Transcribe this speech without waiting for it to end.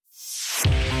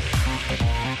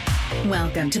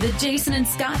Welcome to the Jason and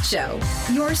Scott Show,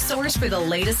 your source for the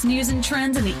latest news and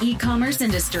trends in the e-commerce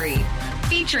industry.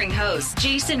 Featuring host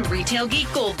Jason Retail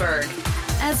Geek Goldberg,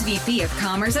 SVP of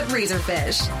Commerce at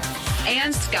Razorfish,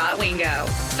 and Scott Wingo,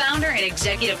 founder and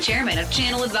executive chairman of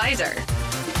Channel Advisor.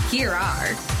 Here are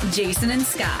Jason and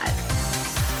Scott.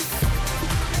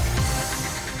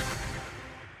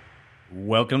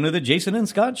 Welcome to the Jason and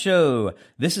Scott Show.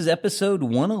 This is episode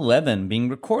 111, being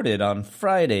recorded on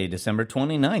Friday, December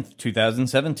 29th,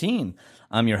 2017.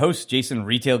 I'm your host, Jason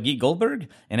Retail Geek Goldberg,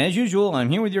 and as usual,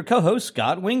 I'm here with your co-host,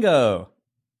 Scott Wingo.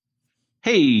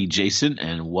 Hey, Jason,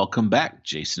 and welcome back,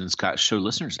 Jason and Scott Show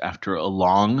listeners, after a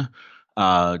long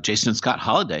Jason and Scott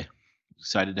holiday.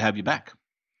 Excited to have you back.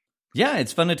 Yeah,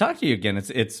 it's fun to talk to you again.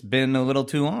 It's been a little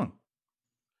too long.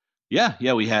 Yeah,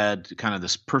 we had kind of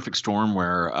this perfect storm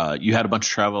where you had a bunch of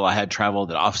travel, I had travel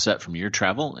that offset from your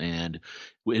travel, and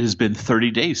it has been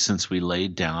 30 days since we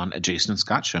laid down a Jason and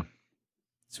Scott Show.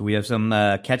 So we have some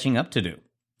catching up to do.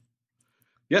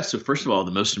 Yeah, so first of all,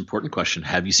 the most important question,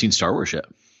 have you seen Star Wars yet?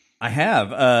 I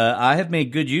have. I have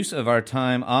made good use of our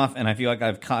time off, and I feel like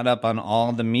I've caught up on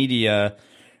all the media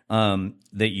that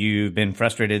you've been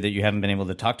frustrated that you haven't been able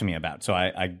to talk to me about. So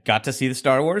I got to see the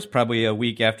Star Wars probably a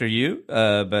week after you,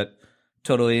 but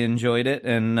totally enjoyed it.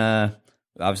 And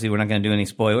obviously we're not going to do any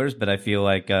spoilers, but I feel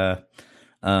like I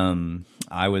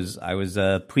was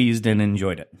pleased and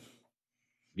enjoyed it.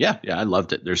 Yeah, I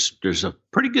loved it. There's a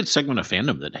pretty good segment of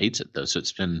fandom that hates it, though. So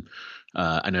it's been,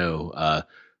 I know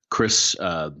Chris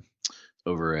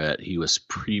he was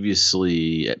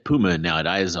previously at Puma and now at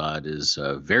Izod, is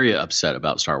very upset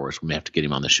about Star Wars. We may have to get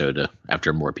him on the show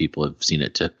after more people have seen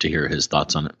it to hear his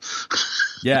thoughts on it.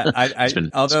 Yeah,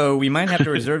 although we might have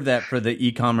to reserve that for the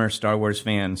e-commerce Star Wars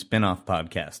fan spinoff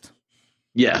podcast.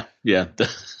 Yeah.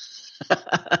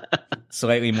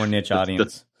 Slightly more niche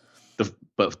audience.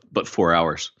 But 4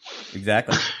 hours.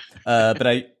 Exactly. But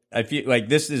I feel like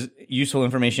this is useful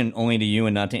information only to you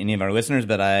and not to any of our listeners,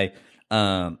 but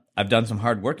I've done some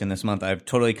hard work in this month. I've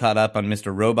totally caught up on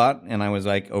Mr. Robot, and I was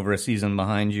like over a season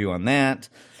behind you on that.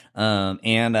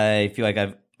 And I feel like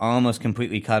I've almost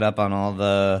completely caught up on all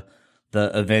the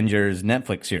Avengers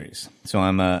Netflix series. So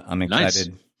I'm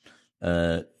excited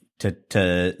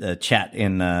to chat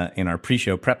in our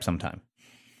pre-show prep sometime.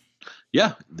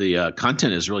 Yeah, the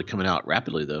content is really coming out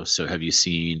rapidly, though. So have you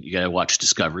seen? You got to watch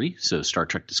Discovery. So Star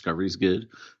Trek Discovery is good,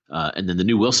 and then the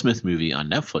new Will Smith movie on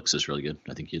Netflix is really good.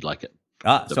 I think you'd like it.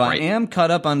 I am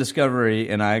caught up on Discovery,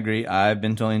 and I agree. I've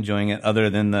been totally enjoying it, other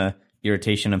than the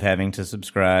irritation of having to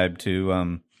subscribe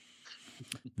to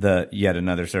the yet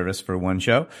another service for one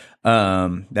show.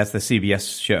 That's the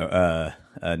CBS show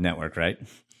network, right?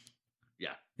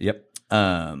 Yeah. Yep.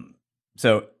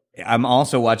 So I'm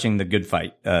also watching The Good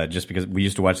Fight, just because we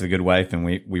used to watch The Good Wife, and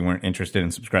we weren't interested in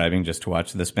subscribing just to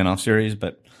watch the spinoff series.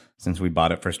 But since we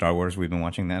bought it for Star Wars, we've been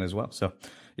watching that as well. So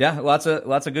yeah, lots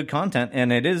of good content,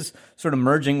 and it is sort of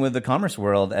merging with the commerce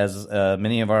world as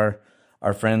many of our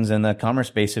friends in the commerce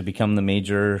space have become the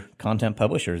major content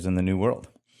publishers in the new world.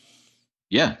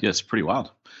 Yeah, it's pretty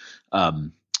wild.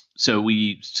 So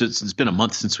since it's been a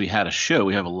month since we had a show,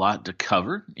 we have a lot to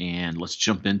cover, and let's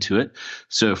jump into it.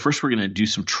 So first we're going to do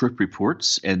some trip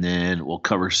reports, and then we'll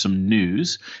cover some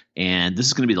news. And this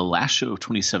is going to be the last show of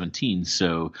 2017.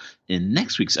 So in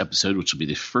next week's episode, which will be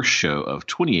the first show of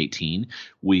 2018,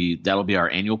 that'll be our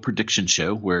annual prediction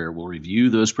show where we'll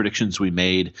review those predictions we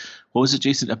made. What was it,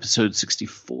 Jason? Episode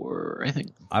 64, I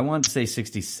think. I want to say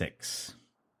 66.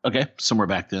 Okay, somewhere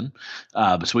back then.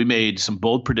 So we made some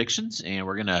bold predictions, and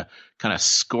we're going to kind of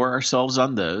score ourselves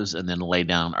on those and then lay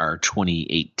down our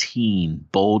 2018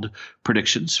 bold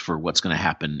predictions for what's going to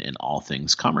happen in all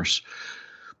things commerce.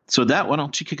 So why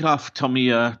don't you kick it off? Tell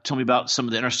me about some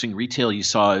of the interesting retail you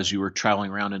saw as you were traveling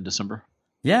around in December.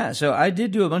 Yeah, so I did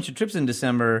do a bunch of trips in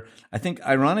December. I think,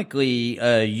 ironically,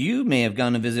 you may have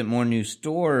gone to visit more new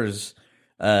stores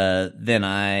than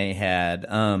I had.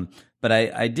 But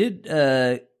I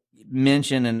did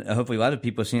mention, and hopefully a lot of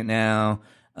people see it now,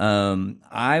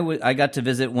 I got to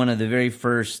visit one of the very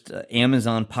first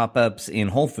Amazon pop-ups in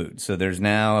Whole Foods. So there's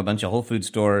now a bunch of Whole Foods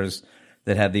stores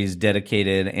that have these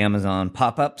dedicated Amazon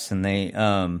pop-ups, and they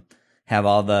have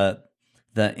all the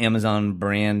Amazon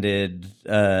branded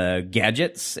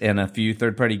gadgets and a few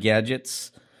third-party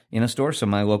gadgets in a store. So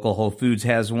my local Whole Foods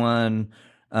has one.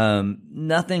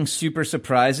 Nothing super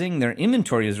surprising. Their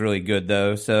inventory is really good,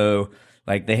 though. So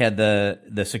like they had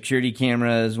the security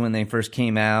cameras when they first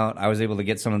came out. I was able to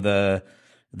get some of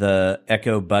the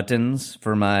Echo buttons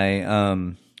for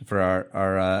my for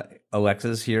our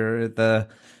Alexas here at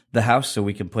the house, so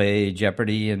we can play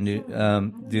Jeopardy and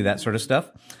do that sort of stuff.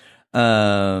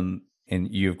 And and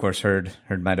you of course heard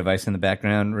my device in the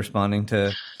background responding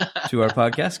to our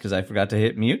podcast because I forgot to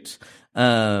hit mute.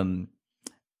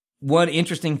 One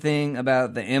interesting thing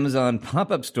about the Amazon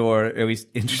pop-up store, at least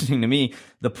interesting to me,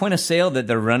 the point of sale that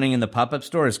they're running in the pop-up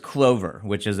store is Clover,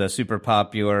 which is a super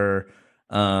popular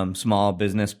small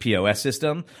business POS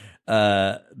system.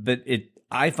 But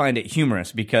I find it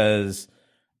humorous because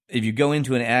if you go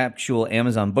into an actual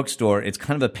Amazon bookstore, it's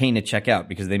kind of a pain to check out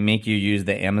because they make you use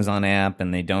the Amazon app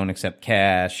and they don't accept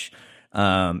cash.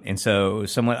 And so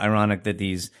somewhat ironic that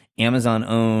these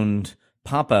Amazon-owned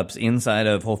pop-ups inside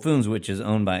of Whole Foods, which is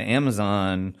owned by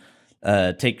Amazon,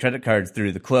 take credit cards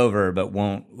through the Clover, but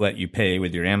won't let you pay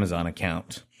with your Amazon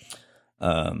account.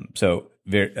 So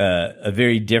a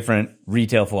very different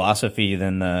retail philosophy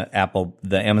than the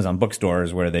Amazon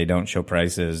bookstores, where they don't show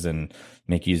prices and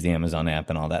make you use the Amazon app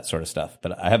and all that sort of stuff.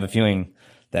 But I have a feeling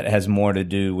that has more to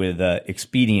do with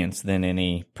expedience than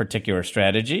any particular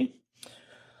strategy.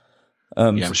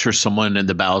 I'm sure someone in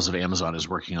the bowels of Amazon is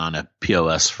working on a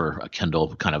POS for a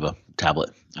Kindle kind of a tablet.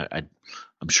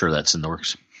 I'm sure that's in the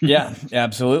works. Yeah,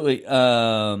 absolutely.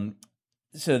 I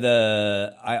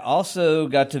also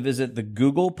got to visit the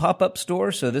Google pop-up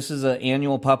store. So this is an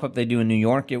annual pop-up they do in New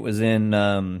York. It was in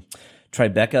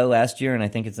Tribeca last year, and I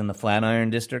think it's in the Flatiron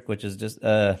District, which is just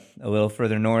a little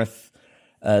further north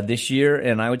this year.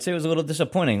 And I would say it was a little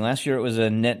disappointing. Last year it was a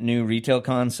net new retail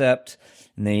concept.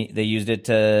 And they used it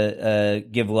to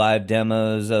give live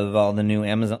demos of all the new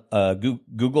Amazon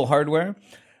Google hardware.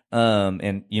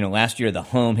 And last year the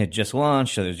Home had just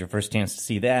launched, so there's your first chance to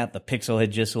see that. The Pixel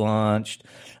had just launched.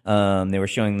 They were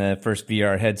showing the first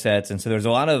VR headsets, and so there's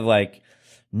a lot of like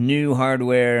new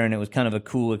hardware, and it was kind of a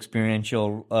cool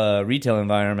experiential retail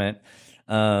environment.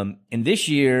 And this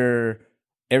year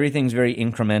everything's very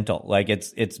incremental. Like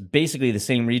it's basically the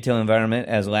same retail environment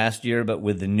as last year, but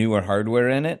with the newer hardware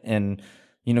in it. And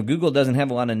Google doesn't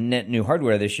have a lot of net new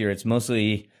hardware this year. It's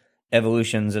mostly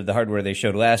evolutions of the hardware they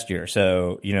showed last year.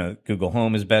 So, Google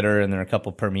Home is better, and there are a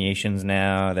couple permeations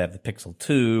now. They have the Pixel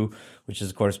 2, which is,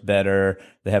 of course, better.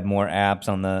 They have more apps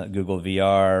on the Google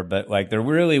VR. But, there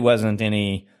really wasn't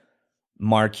any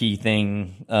marquee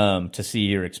thing to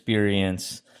see or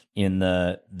experience in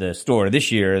the store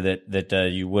this year that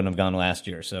you wouldn't have gone last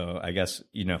year. So, I guess,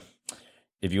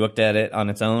 if you looked at it on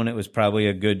its own, it was probably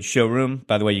a good showroom.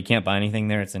 By the way, you can't buy anything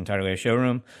there. It's entirely a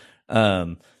showroom.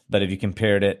 But if you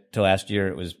compared it to last year,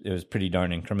 it was pretty darn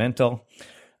incremental.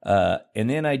 And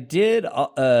then I did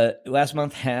last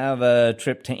month have a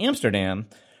trip to Amsterdam.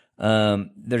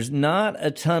 There's not a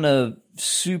ton of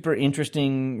super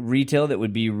interesting retail that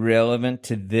would be relevant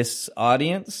to this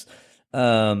audience.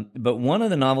 But one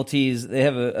of the novelties, they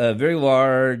have a very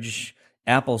large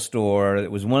Apple store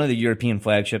that was one of the European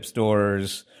flagship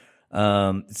stores.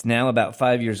 It's now about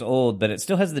 5 years old, but it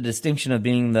still has the distinction of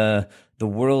being the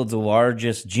world's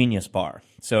largest Genius Bar.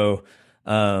 So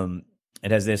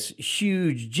it has this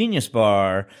huge Genius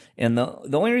Bar, and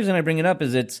the only reason I bring it up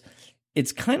is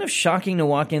it's kind of shocking to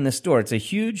walk in the store. It's a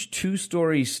huge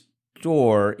 2-story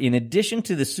store. In addition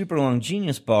to the super long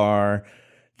Genius Bar,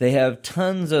 they have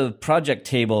tons of project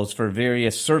tables for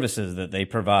various services that they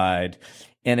provide,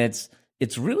 and it's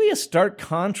really a stark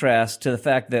contrast to the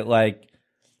fact that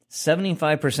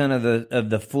 75% of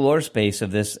the floor space of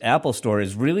this Apple store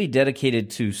is really dedicated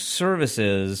to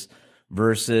services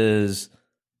versus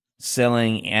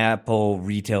selling Apple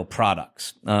retail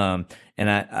products. And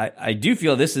I do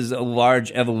feel this is a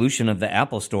large evolution of the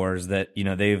Apple stores that,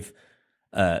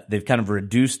 they've kind of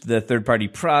reduced the third-party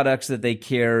products that they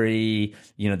carry.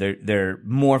 They're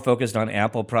more focused on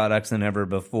Apple products than ever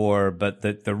before. But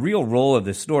the real role of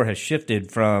the store has shifted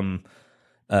from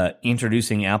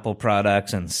introducing Apple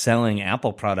products and selling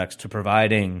Apple products to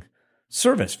providing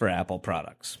service for Apple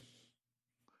products.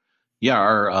 Yeah,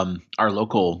 our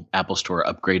local Apple store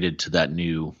upgraded to that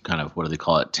new kind of, what do they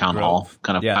call it, Town Hall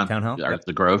kind of. Yeah, Town Hall. Or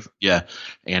the Grove. Yeah.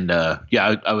 And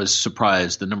I was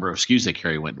surprised the number of SKUs they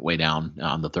carry went way down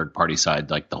on the third party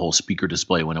side. Like the whole speaker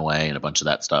display went away and a bunch of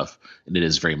that stuff. And it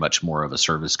is very much more of a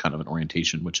service kind of an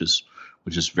orientation, which is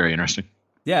very interesting.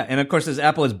 Yeah, and of course, as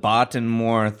Apple has bought in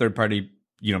more third party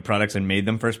products and made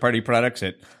them first party products,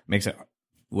 it makes it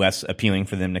less appealing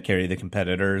for them to carry the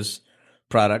competitors'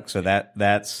 products. So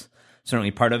that's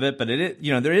certainly part of it. But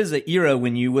there is an era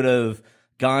when you would have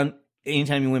gone,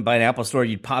 anytime you went by an Apple store,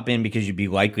 you'd pop in because you'd be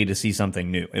likely to see something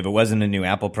new. If it wasn't a new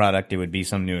Apple product, it would be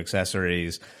some new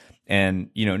accessories. And,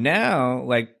 now,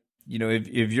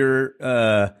 if you're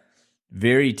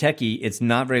very techie, it's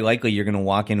not very likely you're going to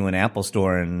walk into an Apple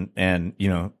store and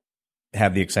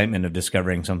have the excitement of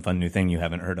discovering some fun new thing you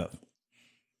haven't heard of.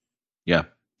 Yeah.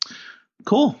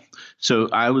 Cool. So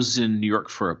I was in New York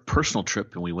for a personal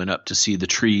trip, and we went up to see the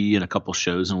tree and a couple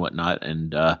shows and whatnot,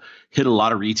 and hit a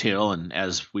lot of retail. And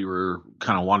as we were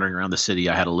kind of wandering around the city,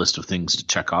 I had a list of things to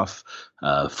check off.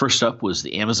 First up was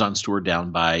the Amazon store down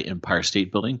by Empire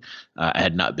State Building. I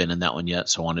had not been in that one yet,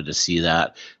 so I wanted to see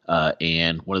that.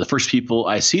 And one of the first people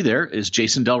I see there is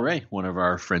Jason Del Rey, one of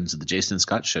our friends at the Jason and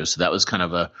Scott Show. So that was kind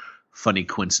of a funny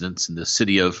coincidence. In the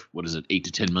city of 8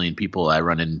 to 10 million people, I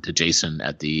run into Jason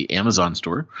at the Amazon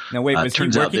store. Now wait, was he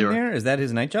working there? Is that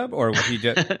his night job, or was he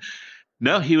just?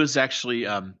 No, he was actually.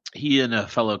 He and a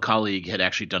fellow colleague had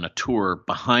actually done a tour.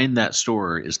 Behind that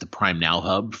store is the Prime Now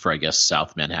hub for, I guess,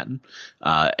 South Manhattan,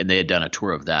 and they had done a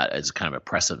tour of that as kind of a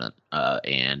press event.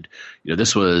 And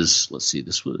this was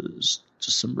this was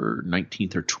December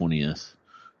 19th or 20th.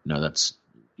 No, that's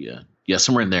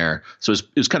somewhere in there. So it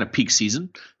was kind of peak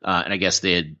season, and I guess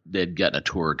they'd gotten a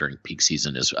tour during peak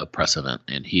season as a press event,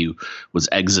 and he was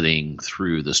exiting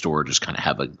through the store, just kind of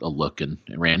have a look, and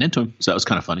ran into him. So that was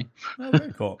kind of funny. Oh,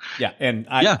 very cool. Yeah, and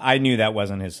I knew that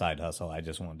wasn't his side hustle. I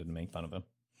just wanted to make fun of him.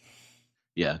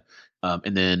 Yeah,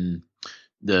 and then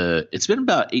it's been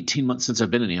about 18 months since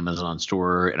I've been in the Amazon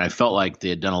store, and I felt like they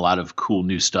had done a lot of cool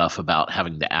new stuff about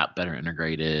having the app better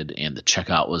integrated, and the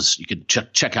checkout was, you could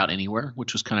check out anywhere,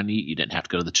 which was kind of neat. You didn't have to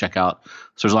go to the checkout.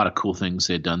 So there's a lot of cool things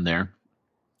they had done there.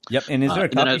 Yep. And is there a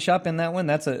coffee shop in that one?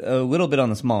 That's a little bit on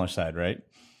the smaller side, right?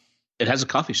 It has a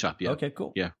coffee shop. Yeah. Okay,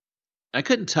 cool. Yeah. I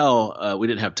couldn't tell, we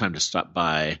didn't have time to stop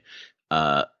by,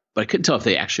 but I couldn't tell if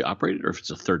they actually operated or if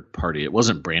it's a third party. It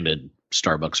wasn't branded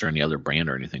Starbucks or any other brand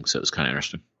or anything, so it was kind of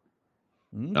interesting.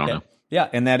 Okay. I don't know. Yeah,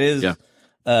 and that is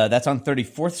that's on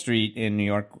 34th Street in New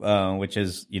York, which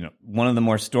is one of the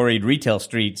more storied retail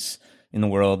streets in the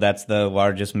world. That's the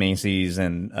largest Macy's,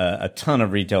 and a ton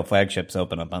of retail flagships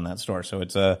open up on that store. So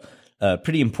it's a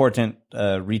pretty important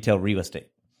retail real estate.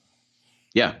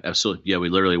 Yeah, absolutely. Yeah, we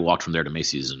literally walked from there to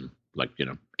Macy's in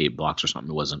 8 blocks or something.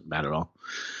 It wasn't bad at all.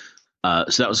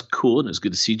 So that was cool, and it was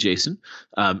good to see Jason.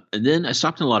 And then I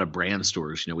stopped in a lot of brand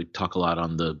stores. We talk a lot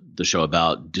on the show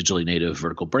about digitally native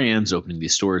vertical brands opening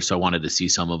these stores, so I wanted to see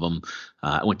some of them.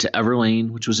 I went to Everlane,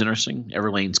 which was interesting.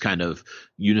 Everlane's kind of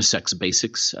unisex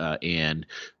basics, and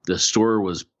the store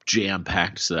was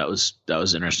jam-packed, so that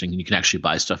was interesting. You can actually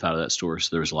buy stuff out of that store, so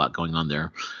there was a lot going on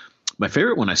there. My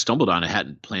favorite one I stumbled on, I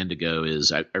hadn't planned to go,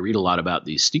 is I read a lot about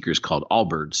these sneakers called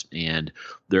Allbirds, and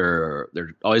they're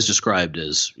always described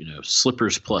as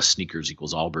slippers plus sneakers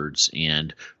equals Allbirds,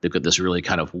 and they've got this really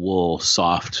kind of wool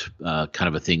soft kind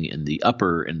of a thing in the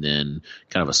upper, and then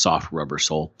kind of a soft rubber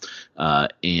sole.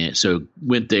 And so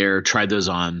went there, tried those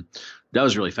on. That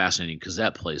was really fascinating because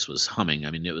that place was humming.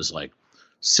 I mean, it was like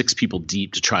 6 people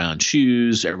deep to try on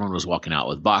shoes. Everyone was walking out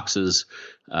with boxes.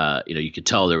 You could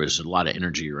tell there was a lot of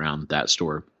energy around that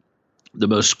store. The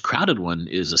most crowded one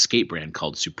is a skate brand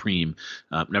called Supreme.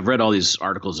 And I've read all these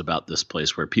articles about this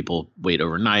place where people wait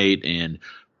overnight, and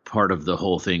part of the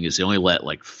whole thing is they only let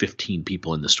 15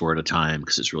 people in the store at a time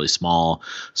because it's really small.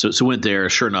 So went there.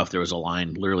 Sure enough, there was a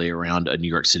line literally around a New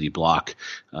York City block.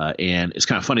 And it's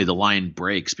kind of funny. The line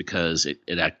breaks because it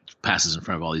passes in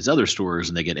front of all these other stores,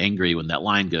 and they get angry when that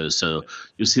line goes. So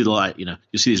you'll see the line,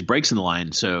 you see these breaks in the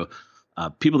line. So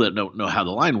people that don't know how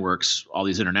the line works, all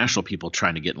these international people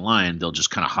trying to get in line, they'll just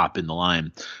kind of hop in the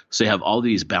line. So they have all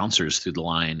these bouncers through the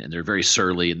line, and they're very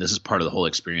surly. And this is part of the whole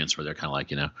experience where they're kind of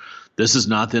like, this is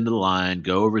not the end of the line.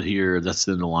 Go over here. That's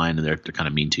the end of the line. And they're kind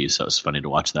of mean to you. So it's funny to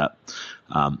watch that.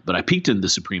 But I peeked in the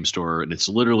Supreme store, and it's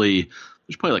literally,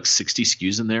 there's probably 60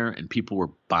 SKUs in there, and people were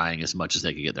buying as much as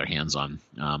they could get their hands on.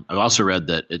 I've also read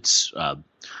that it's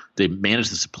they manage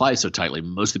the supply so tightly.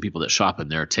 Most of the people that shop in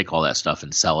there take all that stuff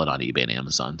and sell it on eBay and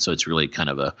Amazon. So it's really kind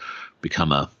of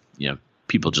become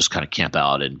people just kind of camp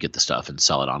out and get the stuff and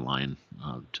sell it online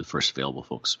to the first available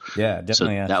folks. Yeah,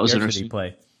 definitely. So that was interesting.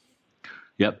 Play.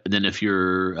 Yep. And then if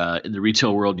you're in the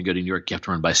retail world, you go to New York, you have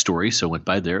to run by Story. So I went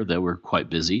by there. They were quite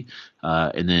busy.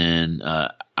 And then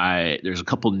there's a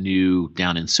couple new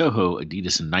down in Soho.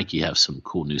 Adidas and Nike have some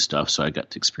cool new stuff. So I got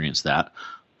to experience that.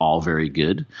 All very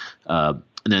good.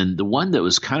 And then the one that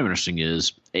was kind of interesting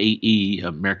is AE,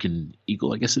 American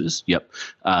Eagle, I guess it is. Yep.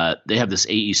 They have this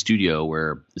AE studio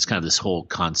where it's kind of this whole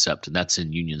concept, and that's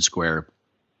in Union Square.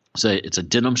 So it's a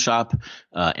denim shop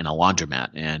and a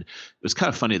laundromat. And it was kind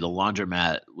of funny. The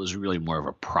laundromat was really more of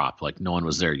a prop. No one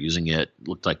was there using it. It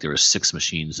looked like there were 6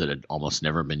 machines that had almost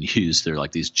never been used. They're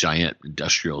like these giant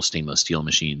industrial stainless steel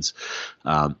machines.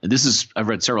 And I've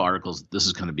read several articles. This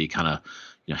is going to be kind of,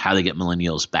 how they get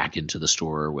millennials back into the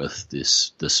store with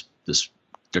this.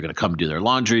 They're going to come do their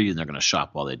laundry, and they're going to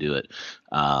shop while they do it.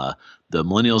 The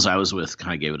millennials I was with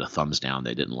kind of gave it a thumbs down.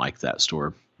 They didn't like that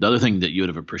store. The other thing that you would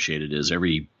have appreciated is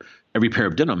every every pair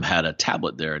of denim had a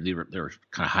tablet there, and they were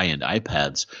kind of high end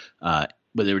iPads.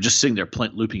 But they were just sitting there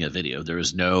looping a video. There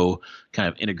was no kind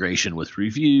of integration with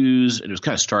reviews. And it was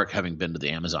kind of stark having been to the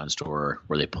Amazon store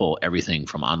where they pull everything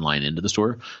from online into the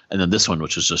store. And then this one,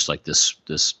 which was just like this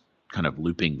kind of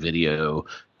looping video,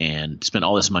 and spent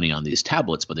all this money on these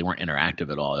tablets, but they weren't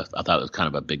interactive at all. I thought it was kind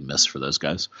of a big miss for those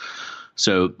guys.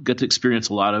 So got to experience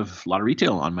a lot of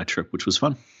retail on my trip, which was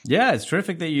fun. Yeah, it's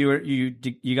terrific that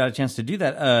you got a chance to do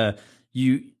that.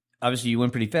 You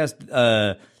went pretty fast.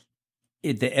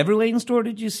 At the Everlane store,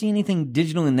 did you see anything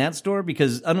digital in that store?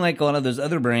 Because unlike a lot of those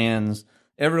other brands,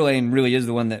 Everlane really is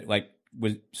the one that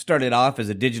was started off as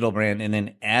a digital brand and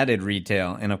then added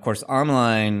retail. And of course,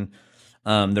 online,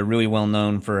 they're really well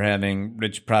known for having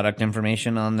rich product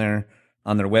information on their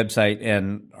website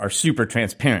and are super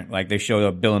transparent. Like they show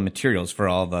a bill of materials for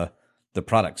all the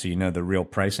products, so you know the real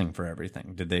pricing for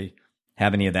everything. Did they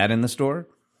have any of that in the store?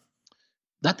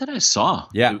 Not that I saw.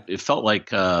 Yeah, it felt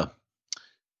like a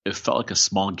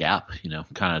small gap,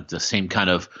 kind of the same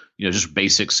kind of, just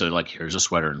basics. So like, here's a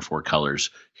sweater in 4 colors,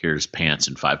 here's pants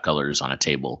in 5 colors on a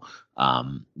table. I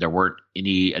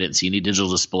didn't see any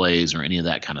digital displays or any of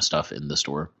that kind of stuff in the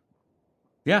store.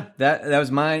 Yeah, that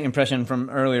was my impression from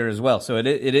earlier as well. So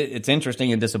it's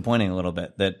interesting and disappointing a little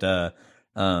bit that,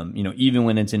 even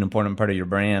when it's an important part of your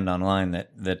brand online,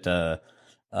 that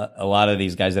a lot of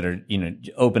these guys that are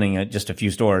opening just a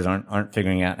few stores aren't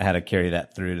figuring out how to carry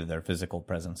that through to their physical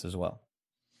presence as well.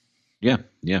 Yeah,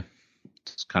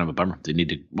 it's kind of a bummer. They need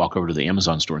to walk over to the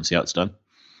Amazon store and see how it's done.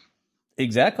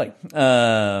 Exactly.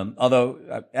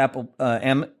 Although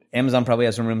Amazon probably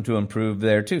has some room to improve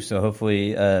there too. So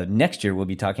hopefully next year we'll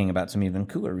be talking about some even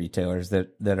cooler retailers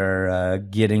that are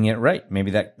getting it right.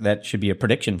 Maybe that should be a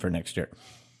prediction for next year.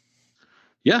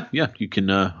 Yeah. You can.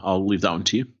 I'll leave that one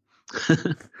to you.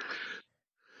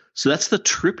 So that's the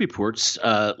trip reports.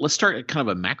 Let's start at kind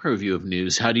of a macro view of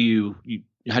news. How do you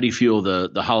feel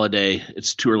the holiday?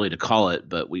 It's too early to call it,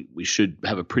 but we should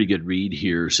have a pretty good read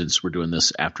here since we're doing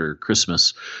this after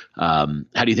Christmas. How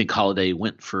do you think holiday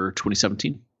went for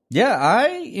 2017? Yeah, I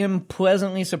am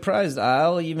pleasantly surprised.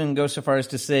 I'll even go so far as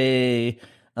to say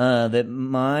that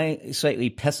my slightly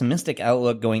pessimistic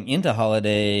outlook going into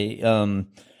holiday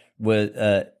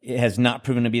it has not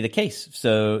proven to be the case.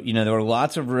 So, there were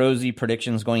lots of rosy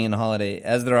predictions going into holiday,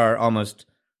 as there are almost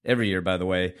every year, by the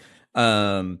way.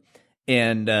 And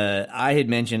I had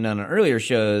mentioned on an earlier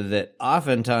show that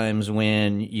oftentimes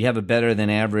when you have a better than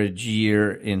average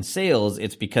year in sales,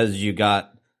 it's because you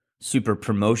got super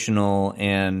promotional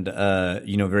and,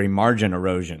 very margin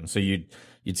erosion. So you'd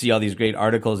see all these great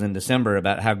articles in December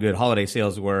about how good holiday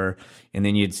sales were, and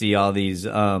then you'd see all these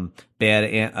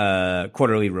bad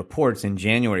quarterly reports in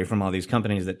January from all these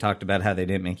companies that talked about how they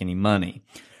didn't make any money.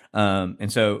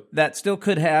 And so that still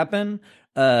could happen,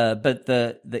 but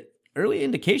the early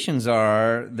indications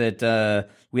are that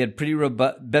we had pretty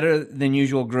better than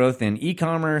usual growth in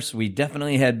e-commerce. We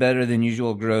definitely had better than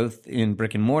usual growth in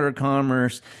brick and mortar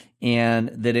commerce, and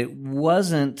that it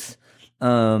wasn't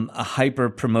a hyper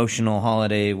promotional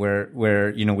holiday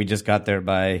where we just got there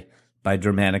by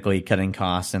dramatically cutting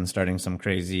costs and starting some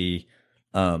crazy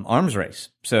arms race.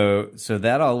 So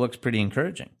that all looks pretty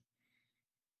encouraging.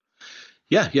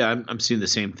 Yeah, I'm seeing the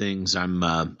same things.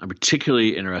 I'm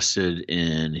particularly interested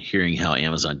in hearing how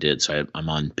Amazon did. So I'm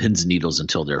on pins and needles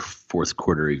until their fourth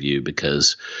quarter review,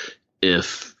 because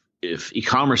if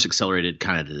e-commerce accelerated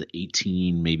kind of to the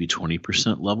 18, maybe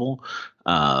 20% level,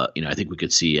 I think we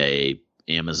could see a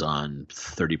Amazon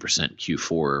 30%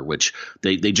 Q4, which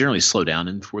they generally slow down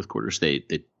in fourth quarters. They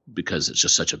because it's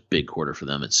just such a big quarter for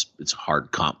them. It's a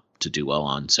hard comp to do well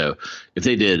on. So if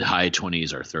they did high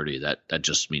 20s or 30, that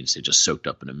just means they just soaked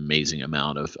up an amazing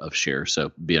amount of share.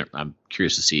 So I'm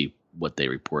curious to see what they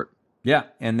report. Yeah,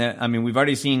 and we've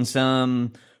already seen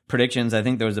some predictions. I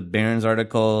think there was a Barron's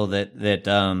article that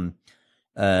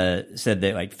said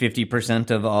that like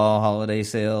 50% of all holiday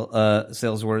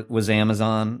sales was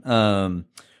Amazon.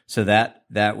 So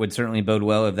that would certainly bode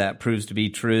well if that proves to be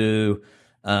true.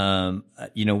 One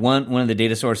of the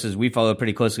data sources we follow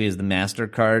pretty closely is the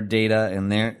MasterCard data,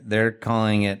 and they're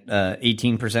calling it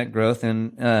 18% growth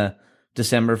in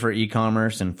December for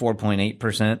e-commerce and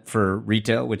 4.8% for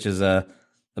retail, which is a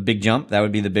big jump. That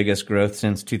would be the biggest growth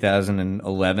since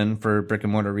 2011 for brick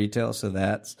and mortar retail. So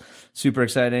that's super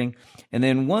exciting. And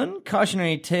then one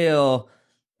cautionary tale,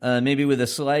 maybe with a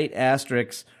slight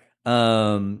asterisk.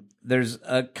 There's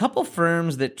a couple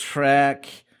firms that track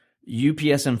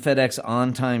UPS and FedEx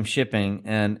on-time shipping,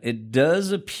 and it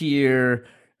does appear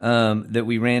that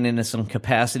we ran into some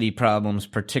capacity problems,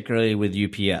 particularly with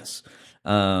UPS.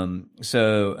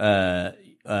 So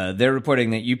they're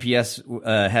reporting that UPS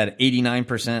had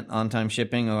 89% on-time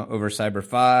shipping over Cyber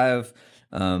 5.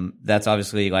 That's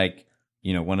obviously like,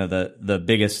 one of the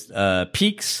biggest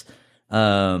peaks.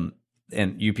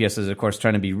 And UPS is, of course,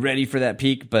 trying to be ready for that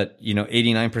peak, but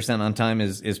 89% on time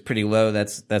is pretty low.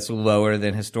 That's lower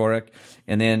than historic.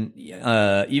 And then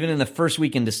even in the first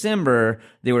week in December,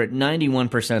 they were at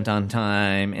 91% on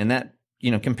time, and that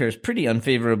compares pretty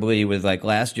unfavorably with like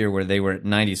last year where they were at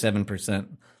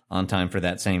 97% on time for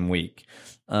that same week.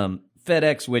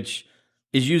 FedEx, which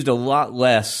is used a lot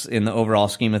less in the overall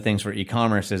scheme of things for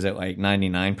e-commerce, is at like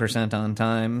 99% on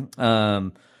time.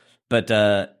 But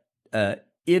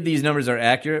if these numbers are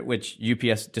accurate, which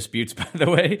UPS disputes, by the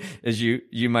way, as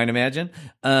you might imagine,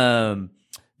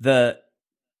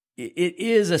 it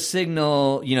is a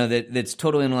signal, that's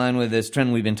totally in line with this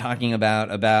trend we've been talking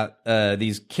about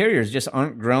these carriers just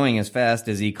aren't growing as fast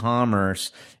as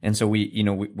e-commerce, and so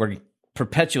we're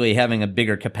perpetually having a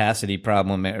bigger capacity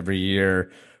problem every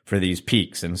year for these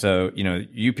peaks, and so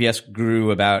UPS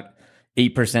grew about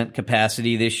 8%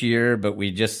 capacity this year, but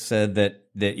we just said that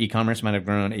e-commerce might have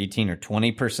grown 18 or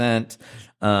 20%.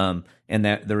 And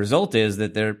that the result is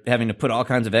that they're having to put all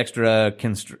kinds of extra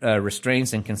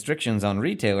restraints and constrictions on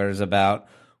retailers about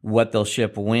what they'll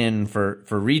ship when for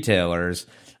retailers.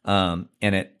 And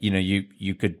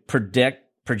you could project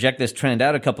this trend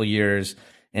out a couple years,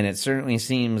 and it certainly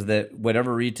seems that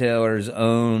whatever retailers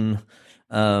own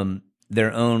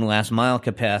their own last mile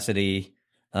capacity,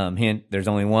 hint, there's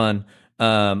only one,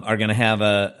 are going to have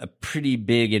a pretty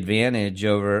big advantage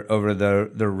over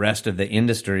the rest of the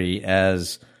industry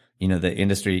as the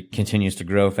industry continues to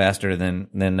grow faster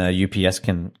than UPS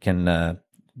can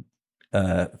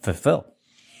fulfill.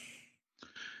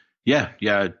 Yeah.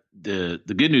 The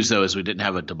good news though is we didn't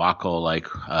have a debacle like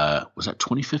was that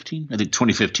 2015? I think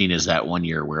 2015 is that one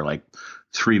year where like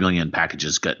 3 million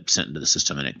packages got sent into the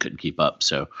system and it couldn't keep up.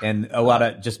 So and a lot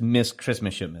of just missed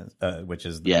Christmas shipments, which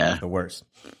is the worst.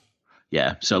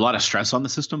 Yeah, so a lot of stress on the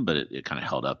system, but it kind of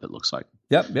held up, it looks like.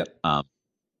 Yep.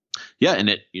 Yeah,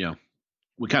 and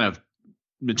we kind of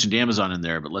mentioned Amazon in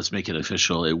there, but let's make it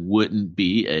official. It wouldn't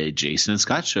be a Jason and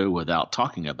Scott show without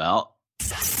talking about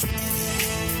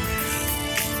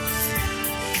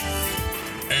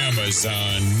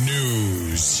Amazon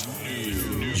News.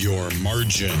 Your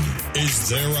margin is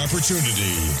their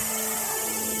opportunity.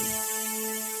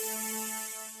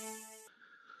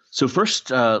 So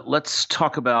first, let's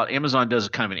talk about Amazon does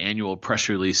kind of an annual press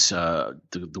release the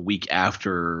week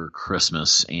after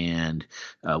Christmas, and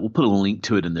we'll put a link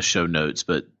to it in the show notes.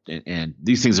 And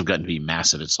these things have gotten to be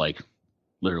massive. It's like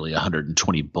literally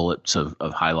 120 bullets of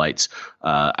highlights.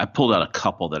 I pulled out a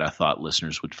couple that I thought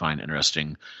listeners would find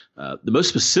interesting. The most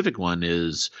specific one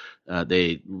is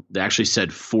they actually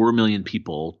said 4 million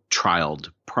people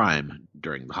trialed Prime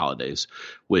during the holidays,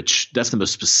 which that's the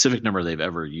most specific number they've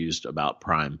ever used about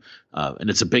Prime. And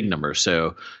it's a big number.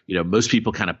 So, most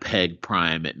people kind of peg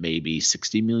Prime at maybe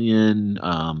 60 million.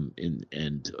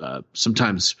 And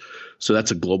sometimes, so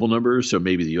that's a global number. So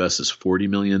maybe the US is 40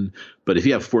 million. But if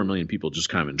you have 4 million people just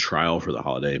kind of in trial for the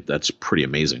holiday, that's pretty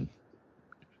amazing.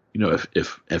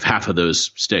 If half of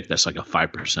those stick, that's like a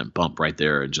 5% bump right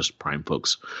there in just Prime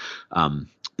folks.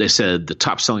 They said the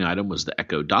top selling item was the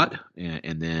Echo Dot,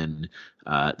 and then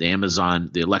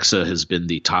the Alexa has been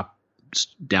the top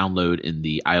download in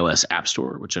the iOS App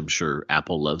Store, which I'm sure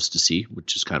Apple loves to see,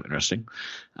 which is kind of interesting.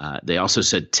 They also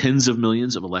said tens of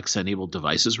millions of Alexa-enabled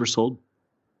devices were sold.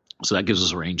 So that gives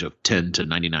us a range of 10 to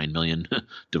 99 million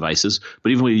devices.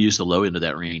 But even when you use the low end of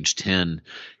that range, 10,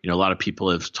 a lot of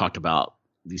people have talked about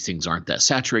these things aren't that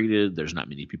saturated. There's not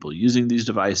many people using these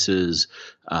devices.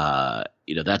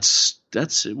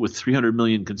 That's with 300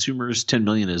 million consumers, 10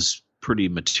 million is pretty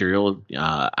material.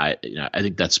 I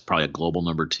think that's probably a global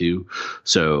number too.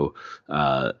 So,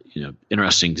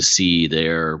 interesting to see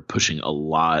they're pushing a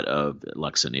lot of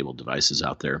Alexa-enabled devices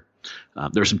out there.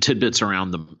 There are some tidbits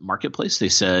around the marketplace. They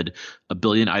said 1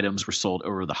 billion items were sold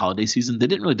over the holiday season. They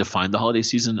didn't really define the holiday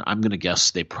season. I'm going to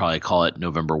guess they probably call it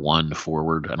November 1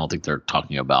 forward. I don't think they're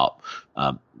talking about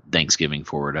Thanksgiving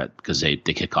forward because they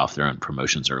kick off their own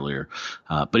promotions earlier.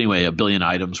 But anyway, 1 billion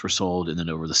items were sold. And then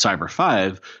over the Cyber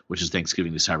 5, which is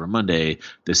Thanksgiving to Cyber Monday,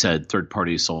 they said third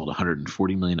parties sold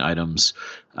 140 million items.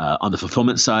 On the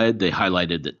fulfillment side, they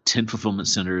highlighted that 10 fulfillment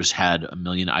centers had 1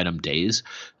 million item days.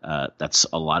 That's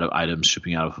a lot of items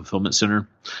shipping out of a fulfillment center.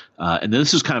 And then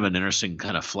this is kind of an interesting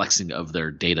kind of flexing of their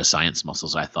data science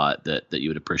muscles, I thought, that you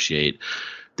would appreciate.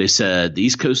 They said the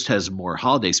East Coast has more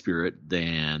holiday spirit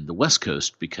than the West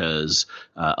Coast because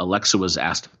Alexa was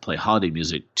asked to play holiday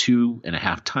music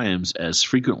 2.5 times as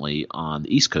frequently on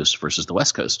the East Coast versus the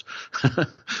West Coast.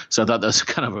 So I thought that was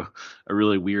kind of a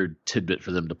really weird tidbit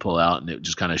for them to pull out, and it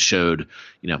just kind of showed,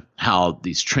 how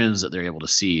these trends that they're able to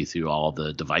see through all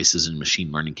the devices and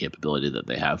machine learning capability that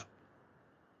they have.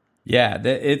 Yeah,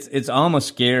 it's almost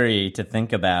scary to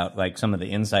think about like some of the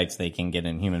insights they can get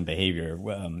in human behavior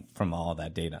from all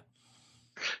that data.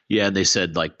 Yeah, they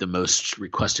said like the most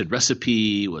requested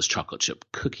recipe was chocolate chip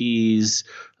cookies.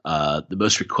 The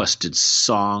most requested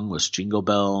song was Jingle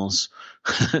Bells.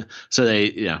 So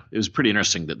it was pretty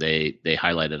interesting that they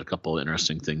highlighted a couple of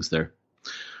interesting things there.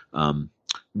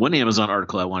 One Amazon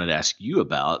article I wanted to ask you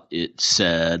about, it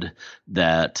said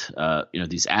that,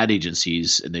 these ad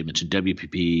agencies, and they mentioned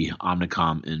WPP,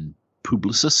 Omnicom, and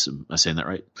Publicis. Am I saying that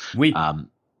right?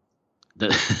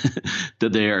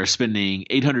 That they are spending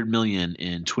 $800 million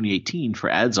in 2018 for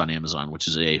ads on Amazon, which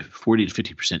is a 40 to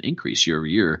 50% increase year over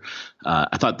year.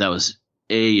 I thought that was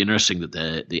interesting that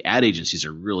the ad agencies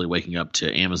are really waking up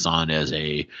to Amazon as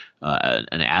an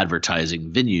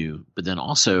advertising venue, but then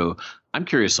also I'm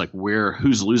curious, like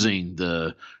who's losing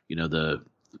the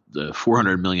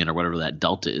 400 million or whatever that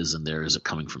delta is in there. Is it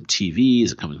coming from TV?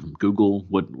 Is it coming from Google?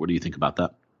 What do you think about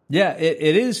that? Yeah,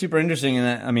 it is super interesting in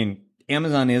that,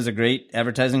 Amazon is a great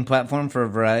advertising platform for a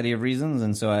variety of reasons,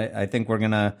 and so I think we're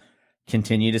going to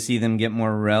continue to see them get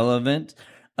more relevant.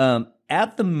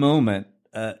 At the moment,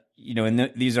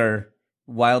 and these are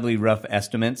wildly rough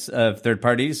estimates of third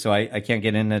parties, so I can't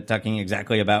get into talking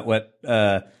exactly about what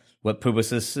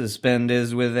Publicis' spend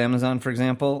is with Amazon, for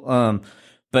example.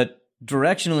 But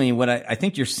directionally, what I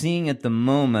think you're seeing at the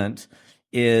moment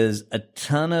is a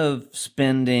ton of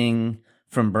spending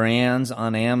from brands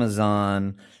on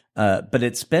Amazon, but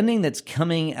it's spending that's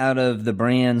coming out of the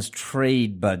brand's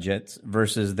trade budgets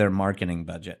versus their marketing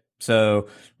budget. So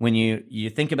when you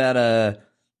think about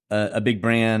a big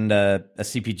brand, a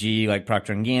CPG like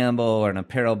Procter & Gamble, or an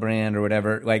apparel brand or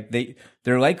whatever, like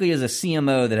there likely is a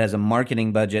CMO that has a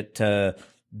marketing budget to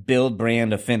build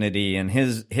brand affinity, and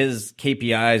his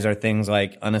KPIs are things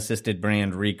like unassisted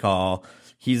brand recall.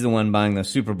 He's the one buying the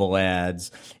Super Bowl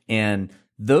ads, and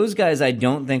those guys I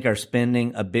don't think are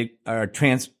spending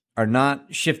are not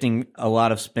shifting a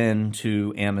lot of spend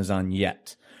to Amazon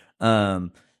yet.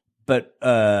 But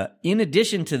in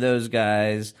addition to those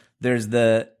guys, there's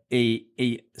a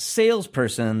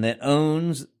salesperson that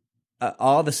owns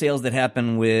all the sales that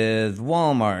happen with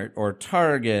Walmart or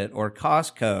Target or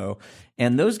Costco,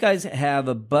 and those guys have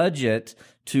a budget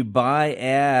to buy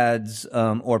ads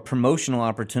or promotional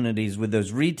opportunities with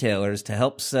those retailers to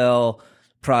help sell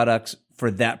products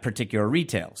for that particular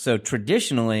retail. So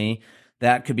traditionally,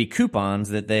 that could be coupons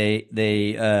that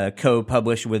they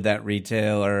co-publish with that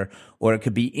retailer, or it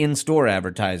could be in-store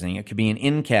advertising. It could be an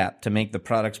end cap to make the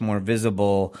products more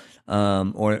visible,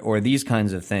 or these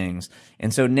kinds of things.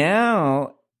 And so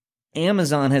now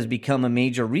Amazon has become a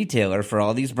major retailer for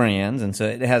all these brands, and so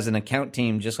it has an account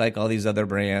team just like all these other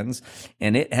brands,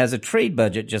 and it has a trade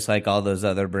budget just like all those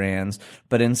other brands.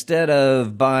 But instead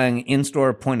of buying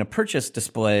in-store point-of-purchase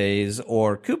displays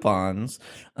or coupons,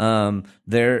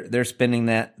 they're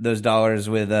spending those dollars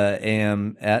with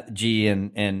AMG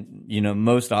and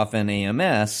most often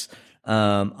AMS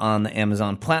on the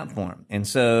Amazon platform. And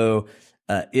so,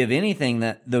 if anything,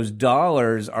 that those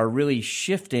dollars are really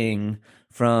shifting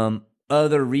from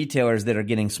other retailers that are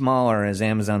getting smaller as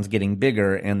Amazon's getting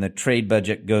bigger, and the trade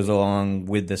budget goes along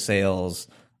with the sales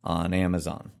on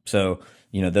Amazon. So,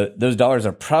 those dollars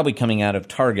are probably coming out of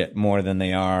Target more than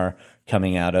they are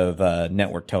coming out of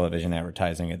network television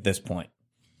advertising at this point.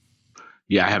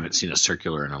 Yeah, I haven't seen a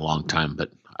circular in a long time,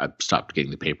 but I stopped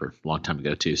getting the paper a long time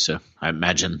ago too. So I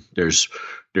imagine there's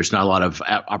not a lot of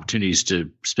opportunities to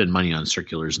spend money on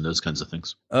circulars and those kinds of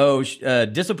things. Oh,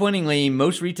 disappointingly,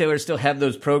 most retailers still have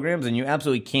those programs, and you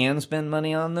absolutely can spend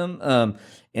money on them.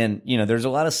 And there's a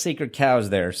lot of sacred cows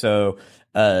there. So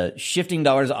shifting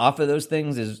dollars off of those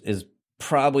things is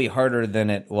probably harder than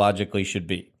it logically should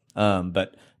be.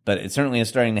 But it certainly is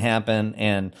starting to happen.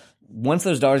 And once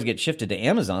those dollars get shifted to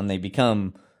Amazon, they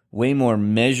become way more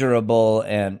measurable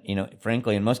and,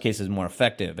 frankly, in most cases, more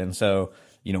effective. And so,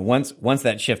 once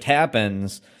that shift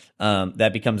happens,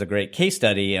 that becomes a great case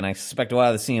study. And I suspect a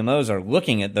lot of the CMOs are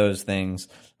looking at those things.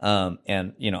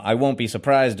 And I won't be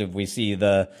surprised if we see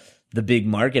the big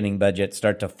marketing budget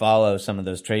start to follow some of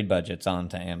those trade budgets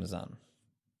onto Amazon.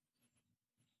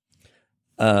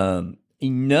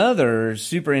 Another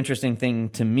super interesting thing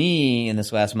to me in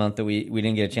this last month that we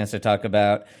didn't get a chance to talk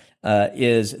about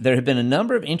is there have been a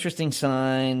number of interesting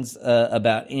signs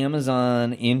about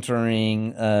Amazon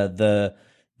entering the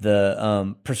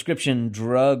prescription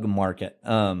drug market.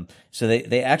 So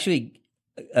they actually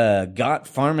got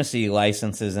pharmacy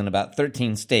licenses in about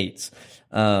 13 states.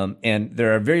 And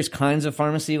there are various kinds of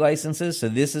pharmacy licenses. So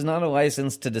this is not a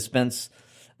license to dispense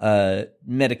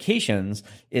medications.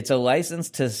 It's a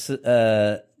license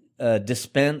to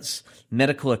dispense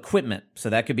medical equipment.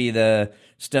 So that could be the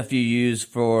stuff you use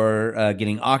for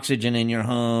getting oxygen in your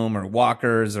home, or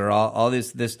walkers, or all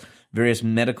this various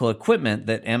medical equipment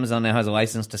that Amazon now has a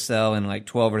license to sell in like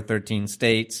 12 or 13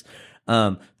 states.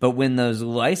 But when those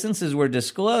licenses were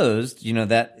disclosed,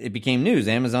 that it became news.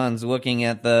 Amazon's looking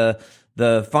at the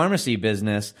pharmacy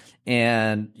business,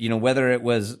 and whether it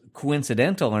was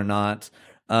coincidental or not,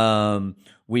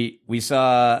 we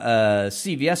saw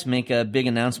CVS make a big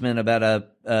announcement about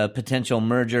a potential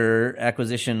merger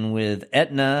acquisition with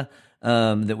Aetna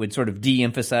that would sort of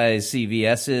de-emphasize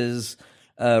CVS's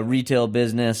retail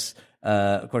business.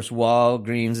 Of course,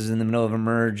 Walgreens is in the middle of a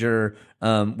merger.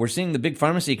 We're seeing the big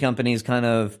pharmacy companies kind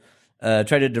of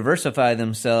try to diversify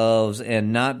themselves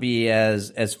and not be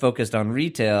as focused on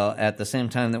retail, at the same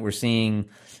time that we're seeing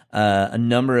a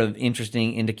number of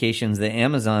interesting indications that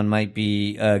Amazon might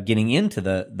be getting into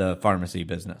the pharmacy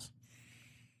business.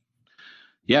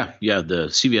 Yeah. The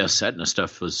CVS Aetna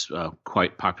stuff was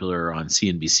quite popular on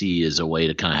CNBC as a way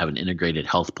to kind of have an integrated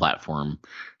health platform.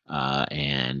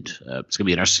 And it's going to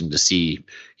be interesting to see,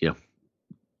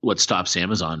 what stops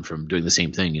Amazon from doing the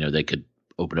same thing. They could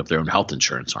open up their own health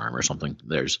insurance arm or something.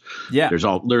 There's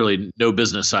literally no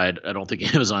business side I don't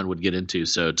think Amazon would get into.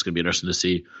 So it's going to be interesting to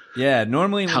see. Yeah,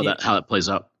 normally how that plays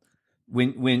out.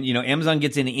 When Amazon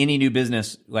gets into any new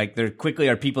business, like there quickly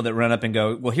are people that run up and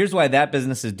go, well, here's why that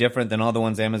business is different than all the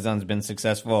ones Amazon's been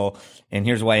successful, and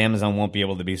here's why Amazon won't be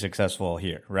able to be successful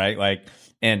here, right? Like,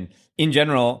 and in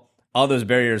general, all those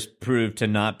barriers prove to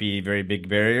not be very big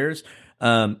barriers.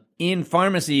 In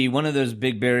pharmacy, one of those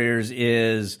big barriers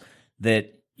is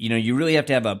that you really have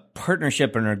to have a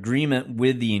partnership or an agreement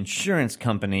with the insurance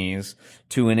companies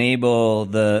to enable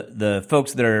the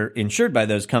folks that are insured by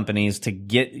those companies to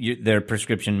get their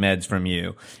prescription meds from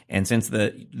you. And since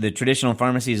the traditional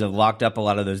pharmacies have locked up a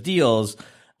lot of those deals,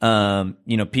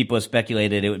 people have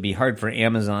speculated it would be hard for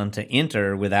Amazon to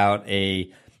enter without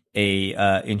a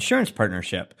insurance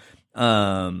partnership.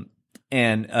 And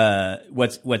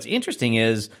what's interesting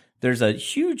is there's a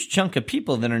huge chunk of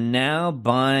people that are now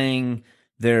buying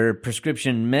their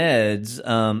prescription meds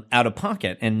out of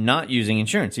pocket and not using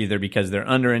insurance, either because they're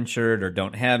underinsured or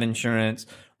don't have insurance,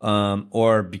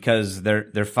 or because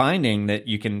they're finding that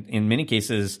you can, in many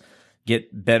cases,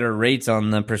 get better rates on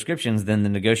the prescriptions than the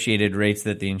negotiated rates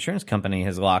that the insurance company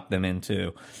has locked them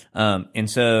into. And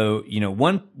so,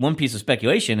 one piece of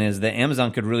speculation is that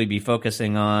Amazon could really be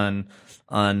focusing on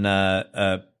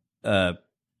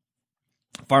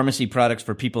pharmacy products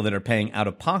for people that are paying out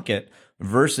of pocket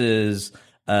versus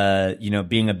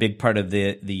being a big part of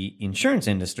the insurance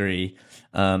industry.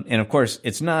 And of course,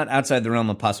 it's not outside the realm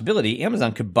of possibility.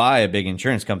 Amazon could buy a big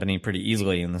insurance company pretty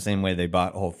easily in the same way they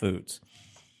bought Whole Foods.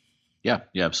 Yeah,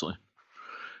 absolutely.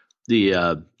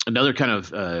 The another kind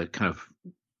of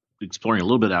exploring a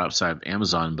little bit outside of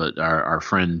Amazon, but our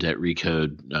friend at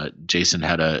Recode, Jason,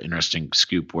 had an interesting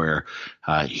scoop where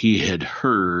he had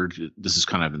heard, this is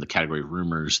kind of in the category of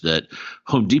rumors, that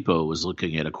Home Depot was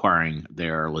looking at acquiring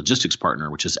their logistics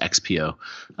partner, which is XPO.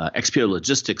 XPO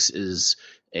Logistics is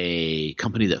a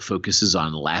company that focuses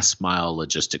on last mile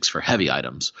logistics for heavy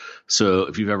items. So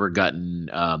if you've ever gotten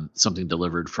something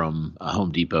delivered from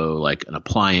Home Depot, like an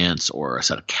appliance or a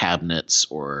set of cabinets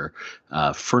or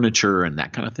furniture and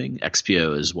that kind of thing,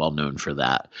 XPO is well known for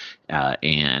that.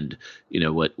 And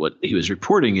what he was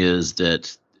reporting is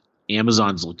that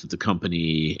Amazon's looked at the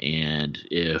company, and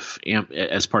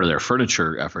as part of their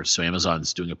furniture efforts, so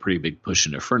Amazon's doing a pretty big push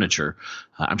into furniture.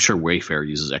 I'm sure Wayfair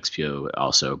uses XPO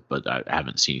also, but I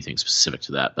haven't seen anything specific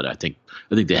to that. But I think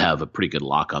they have a pretty good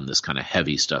lock on this kind of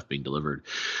heavy stuff being delivered.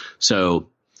 So,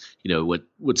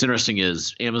 what's interesting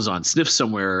is Amazon sniffs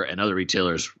somewhere, and other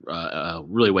retailers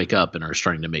really wake up and are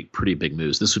starting to make pretty big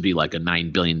moves. This would be like a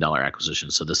 $9 billion acquisition.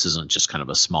 So this isn't just kind of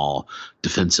a small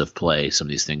defensive play, some of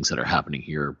these things that are happening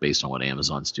here based on what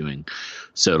Amazon's doing.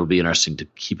 So it'll be interesting to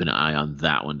keep an eye on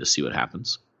that one to see what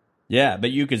happens. Yeah, but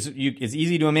it's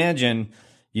easy to imagine,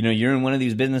 you're in one of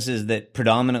these businesses that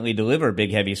predominantly deliver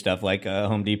big, heavy stuff like a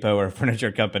Home Depot or a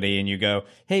furniture company, and you go,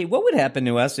 hey, what would happen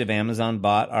to us if Amazon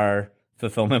bought our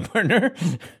fulfillment partner?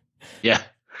 Yeah.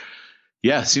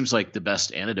 Yeah, it seems like the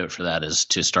best antidote for that is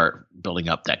to start building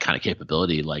up that kind of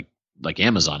capability, like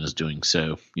Amazon is doing.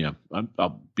 So,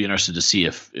 I'll be interested to see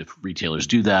if retailers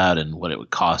do that and what it would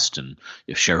cost, and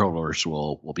if shareholders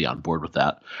will be on board with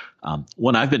that.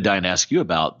 One I've been dying to ask you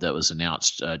about that was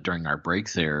announced during our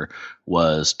break there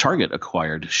was Target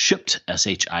acquired Shipt,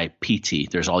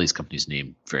 SHIPT. There's all these companies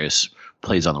named various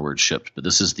plays on the word shipped, but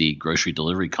this is the grocery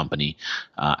delivery company.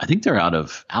 I think they're out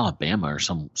of Alabama or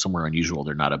somewhere unusual.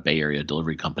 They're not a Bay Area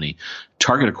delivery company.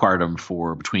 Target acquired them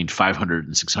for between 500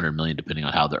 and 600 million, depending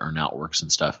on how the earnout works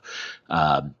and stuff.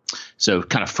 So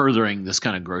kind of furthering this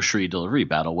kind of grocery delivery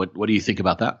battle. What do you think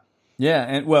about that? Yeah,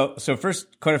 and well, so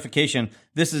first clarification: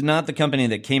 this is not the company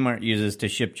that Kmart uses to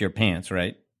ship your pants,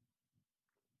 right?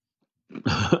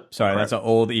 Sorry, that's an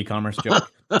old e-commerce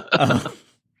joke.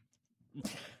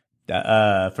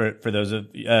 For those of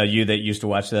you that used to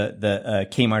watch the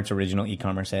Kmart's original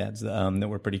e-commerce ads that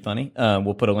were pretty funny,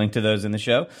 we'll put a link to those in the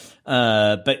show.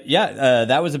 But yeah,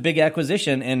 that was a big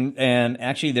acquisition, and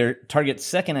actually their Target's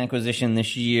second acquisition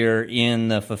this year in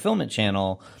the fulfillment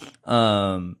channel.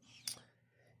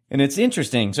 And it's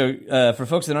interesting. So for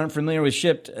folks that aren't familiar with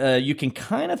Shipt, you can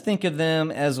kind of think of them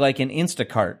as like an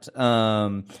Instacart.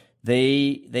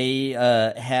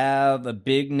 They have a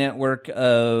big network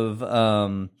of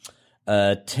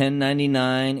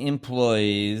 1099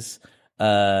 employees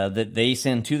that they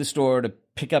send to the store to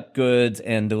pick up goods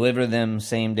and deliver them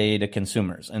same day to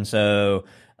consumers. And so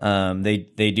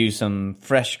they do some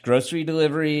fresh grocery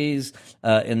deliveries,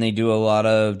 and they do a lot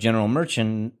of general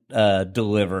merchant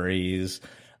deliveries.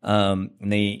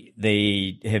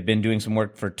 They have been doing some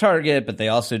work for Target, but they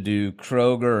also do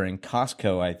Kroger and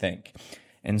Costco, I think.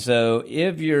 And so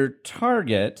if you're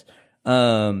Target,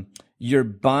 you're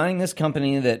buying this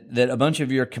company that a bunch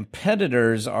of your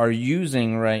competitors are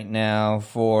using right now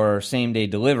for same-day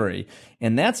delivery.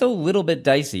 And that's a little bit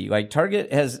dicey. Like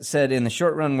Target has said in the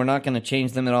short run, we're not going to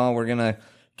change them at all. We're going to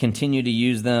continue to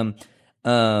use them.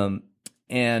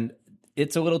 And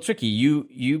it's a little tricky.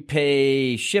 You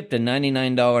pay Shipt a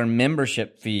 $99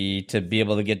 membership fee to be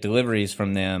able to get deliveries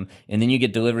from them, and then you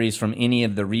get deliveries from any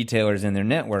of the retailers in their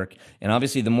network. And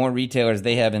obviously, the more retailers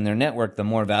they have in their network, the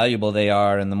more valuable they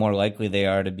are, and the more likely they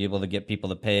are to be able to get people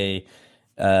to pay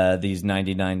these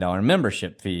 $99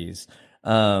 membership fees.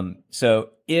 So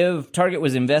if Target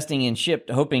was investing in Shipt,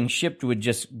 hoping Shipt would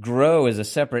just grow as a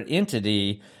separate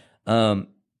entity,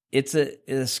 it's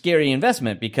a scary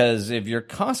investment, because if you're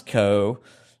Costco,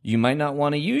 you might not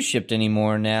want to use Shipt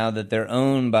anymore now that they're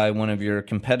owned by one of your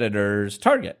competitors,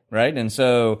 Target, right? And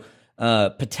so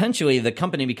potentially the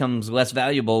company becomes less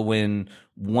valuable when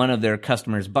one of their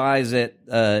customers buys it,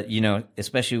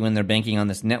 especially when they're banking on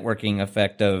this networking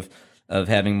effect of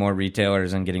having more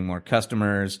retailers and getting more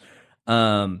customers.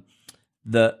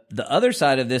 The other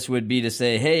side of this would be to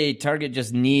say, hey, Target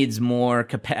just needs more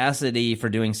capacity for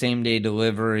doing same-day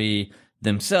delivery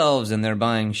themselves, and they're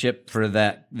buying Shipt for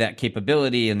that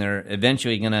capability, and they're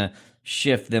eventually going to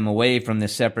shift them away from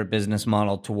this separate business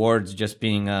model towards just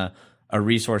being a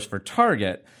resource for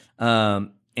Target. That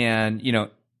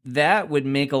would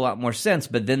make a lot more sense,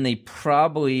 but then they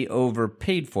probably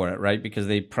overpaid for it, right? Because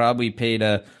they probably paid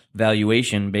a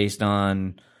valuation based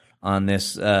on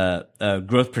this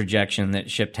growth projection that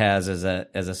Shipt has as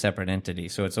a separate entity.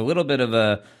 So it's a little bit of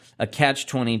a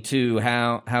catch-22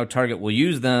 how Target will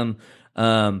use them,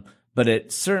 but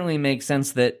it certainly makes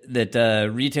sense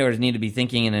that retailers need to be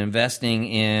thinking and investing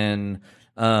in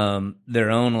their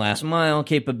own last mile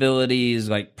capabilities.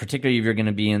 Like particularly if you're going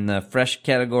to be in the fresh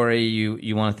category,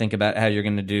 you want to think about how you're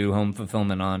going to do home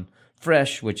fulfillment on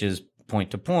fresh, which is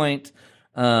point to point.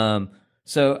 So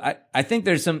I think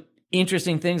there's some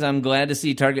interesting things. I'm glad to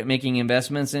see Target making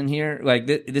investments in here. Like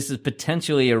this is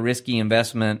potentially a risky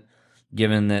investment,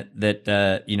 given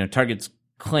that Target's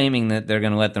claiming that they're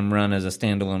going to let them run as a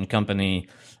standalone company,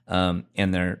 and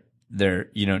they're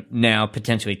now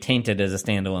potentially tainted as a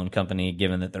standalone company,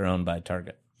 given that they're owned by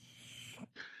Target.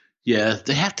 Yeah,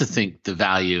 they have to think the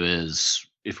value is,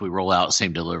 if we roll out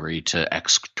same delivery to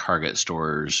X Target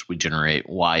stores, we generate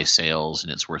Y sales,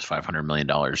 and it's worth $500 million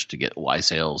to get Y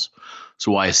sales.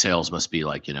 So Y sales must be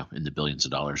like, in the billions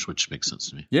of dollars, which makes sense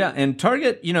to me. Yeah, and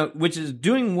Target, which is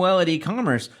doing well at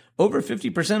e-commerce, over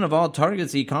 50% of all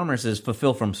Target's e-commerce is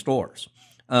fulfilled from stores.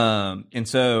 And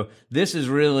so this is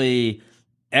really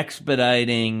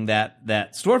expediting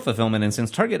that store fulfillment. And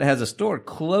since Target has a store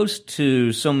close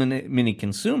to so many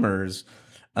consumers,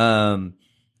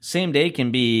 same day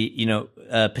can be,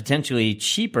 potentially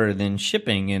cheaper than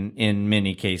shipping in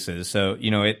many cases. So,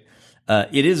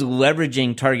 it is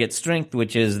leveraging Target's strength,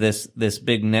 which is this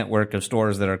big network of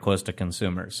stores that are close to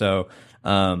consumers. So,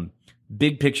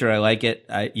 big picture, I like it.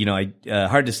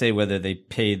 Hard to say whether they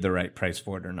paid the right price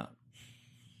for it or not.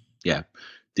 Yeah.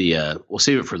 We'll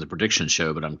save it for the prediction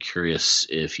show, but I'm curious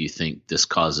if you think this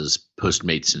causes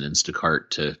Postmates and Instacart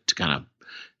to kind of,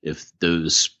 if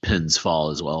those pins fall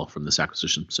as well from this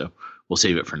acquisition. So we'll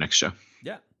save it for next show.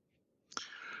 Yeah.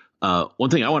 One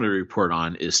thing I wanted to report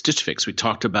on is Stitch Fix. We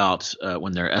talked about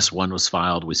when their S1 was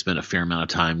filed, we spent a fair amount of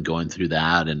time going through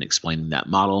that and explaining that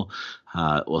model.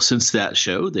 Well, since that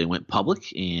show, they went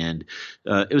public, and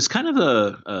it was kind of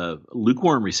a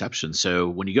lukewarm reception. So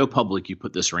when you go public, you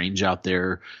put this range out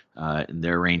there, and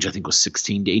their range, I think, was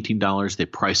 $16 to $18. They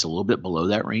priced a little bit below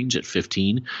that range at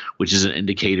 $15, which is an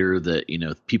indicator that,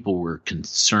 people were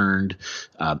concerned.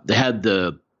 They had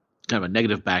the kind of a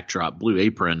negative backdrop. Blue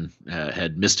Apron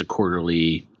had missed a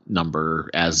quarterly number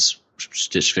as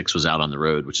Stitch Fix was out on the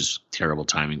road, which is terrible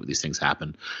timing when these things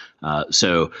happen.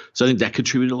 So I think that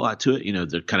contributed a lot to it.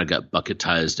 They kind of got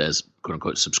bucketized as quote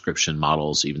unquote subscription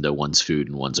models, even though one's food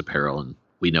and one's apparel. And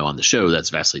we know on the show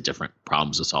that's vastly different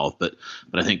problems to solve. But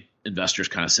I think investors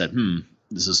kind of said,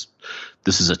 this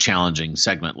is a challenging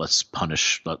segment. Let's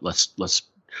punish. Let's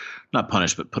not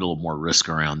punish, but put a little more risk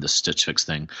around this Stitch Fix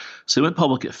thing. So they went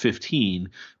public at 15.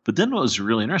 But then what was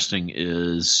really interesting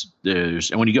is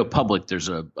and when you go public, there's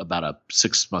about a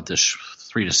 6-month-ish,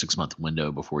 3 to 6 month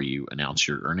window before you announce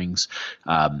your earnings.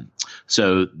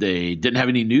 So they didn't have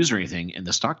any news or anything, and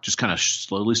the stock just kind of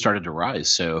slowly started to rise.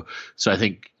 So I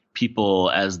think people,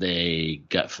 as they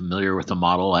got familiar with the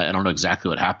model, I don't know exactly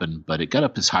what happened, but it got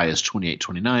up as high as 28,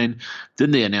 29.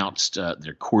 Then they announced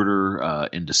their quarter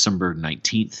in December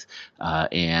 19th.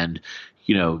 And,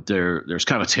 there's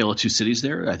kind of a tale of two cities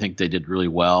there. I think they did really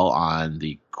well on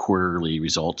the quarterly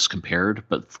results compared,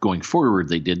 but going forward,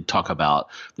 they did talk about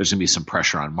there's going to be some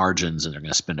pressure on margins, and they're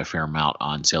going to spend a fair amount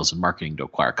on sales and marketing to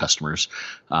acquire customers.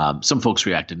 Some folks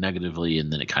reacted negatively,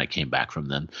 and then it kind of came back from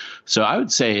then. So I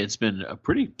would say it's been a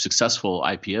pretty successful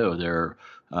IPO. They're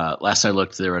last I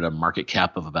looked, they're at a market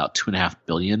cap of about $2.5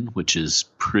 billion, which is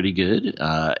pretty good.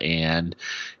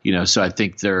 So I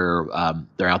think they're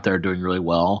out there doing really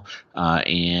well. I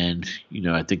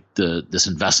think this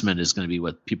investment is going to be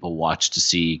what people watch to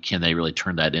see, can they really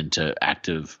turn that into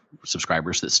active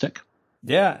subscribers that stick?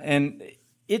 Yeah, and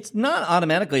it's not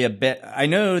automatically a bet. I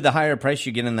know the higher price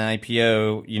you get in the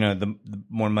IPO, the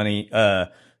more money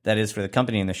that is for the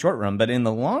company in the short run, but in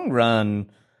the long run,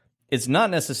 it's not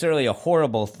necessarily a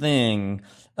horrible thing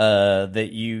that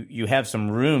you have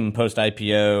some room post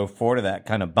IPO for that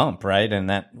kind of bump, right? And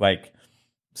that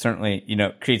certainly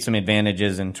creates some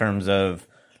advantages in terms of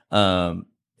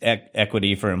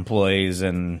equity for employees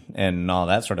and all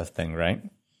that sort of thing, right?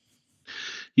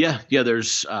 Yeah.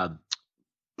 There's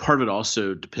part of it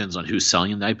also depends on who's selling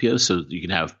in the IPO. So you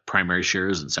can have primary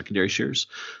shares and secondary shares.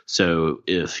 So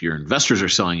if your investors are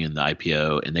selling in the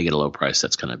IPO and they get a low price,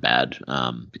 that's kind of bad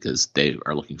because they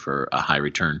are looking for a high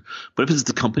return. But if it's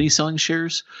the company selling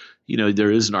shares,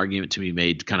 there is an argument to be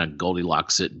made to kind of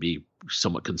Goldilocks it and be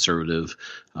somewhat conservative.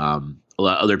 A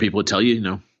lot of other people would tell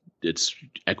you, it's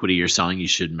equity you're selling. You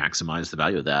should maximize the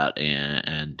value of that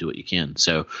and do what you can.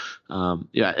 So,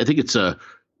 I think it's the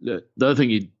other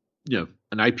thing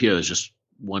an IPO is just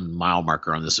one mile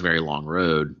marker on this very long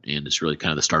road, and it's really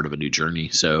kind of the start of a new journey.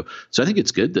 So I think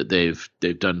it's good that they've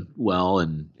done well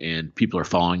and people are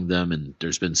following them, and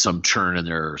there's been some churn in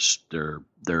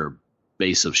their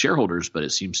base of shareholders, but it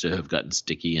seems to have gotten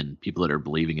sticky, and people that are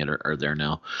believing it are there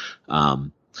now.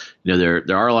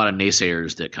 There are a lot of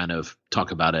naysayers that kind of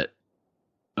talk about it.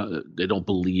 They don't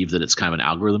believe that it's kind of an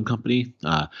algorithm company,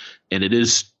 and it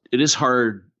is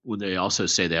hard when they also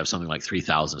say they have something like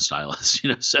 3,000 stylists,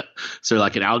 so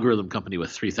like an algorithm company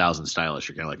with 3,000 stylists,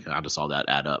 you're kind of like, how does all that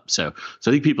add up? So I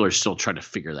think people are still trying to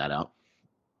figure that out.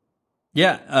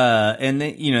 Yeah. And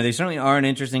they certainly are an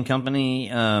interesting company.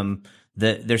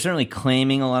 They're certainly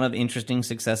claiming a lot of interesting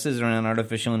successes around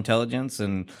artificial intelligence,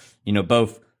 and,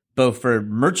 both for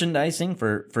merchandising,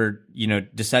 for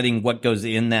deciding what goes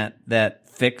in that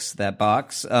fix, that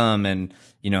box, and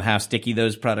how sticky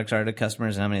those products are to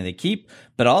customers and how many they keep,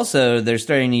 but also they're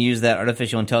starting to use that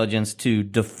artificial intelligence to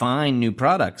define new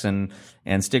products, and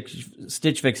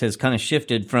Stitch Fix has kind of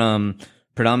shifted from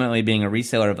predominantly being a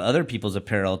reseller of other people's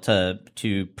apparel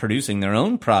to producing their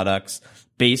own products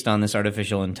based on this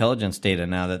artificial intelligence data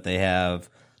now that they have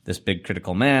this big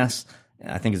critical mass.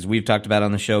 I think, as we've talked about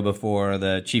on the show before,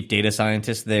 the chief data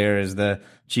scientist there is the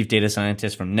chief data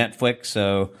scientist from Netflix,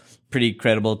 so pretty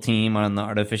credible team on the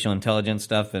artificial intelligence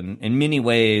stuff. And in many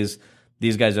ways,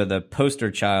 these guys are the poster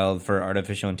child for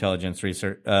artificial intelligence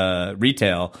research,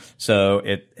 retail. So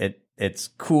it it's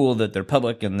cool that they're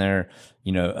public and they're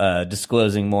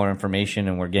disclosing more information,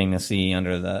 and we're getting to see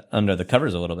under the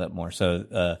covers a little bit more.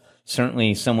 So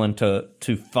certainly someone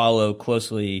to follow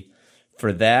closely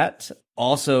for that.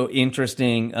 Also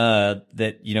interesting that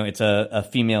it's a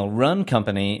female run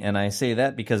company, and I say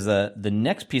that because the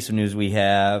next piece of news we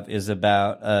have is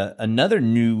about another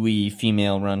newly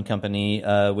female run company,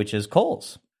 which is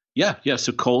Kohl's. Yeah.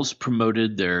 So Kohl's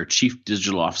promoted their chief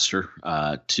digital officer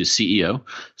to CEO.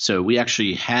 So we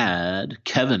actually had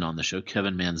Kevin on the show,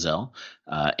 Kevin Mansell,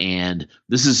 and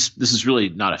this is really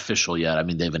not official yet. I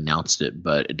mean, they've announced it,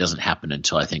 but it doesn't happen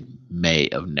until I think May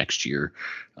of next year.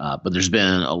 But there's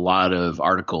been a lot of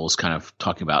articles kind of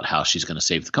talking about how she's going to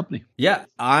save the company. Yeah,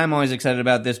 I'm always excited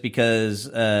about this because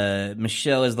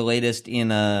Michelle is the latest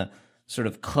in a sort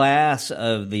of class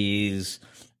of these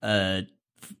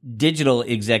digital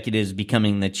executives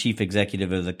becoming the chief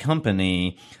executive of the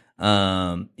company.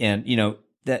 And,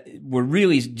 that we're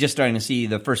really just starting to see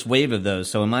the first wave of those.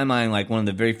 So in my mind, like one of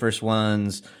the very first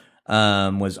ones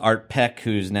was Art Peck,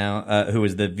 who is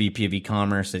the VP of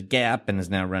e-commerce at Gap and is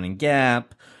now running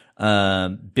Gap.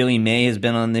 Billy May has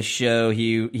been on this show.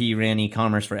 He ran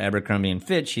e-commerce for Abercrombie &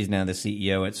 Fitch. He's now the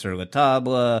CEO at Sur La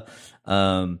Table.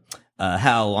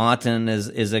 Hal Lawton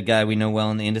is a guy we know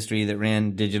well in the industry that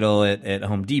ran digital at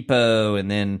Home Depot and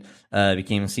then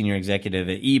became a senior executive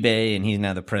at eBay, and he's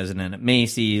now the president at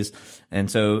Macy's. And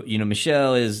so,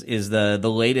 Michelle is the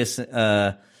latest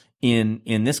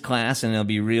in this class, and it'll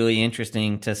be really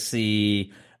interesting to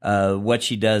see what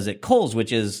she does at Kohl's,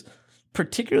 which is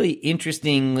particularly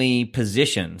interestingly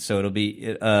positioned. So it'll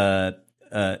be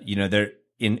they're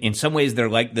in some ways they're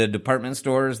like the department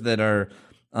stores that are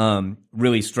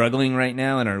really struggling right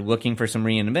now and are looking for some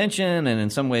reinvention. And in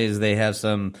some ways they have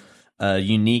some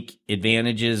unique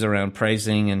advantages around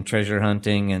pricing and treasure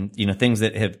hunting and, things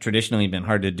that have traditionally been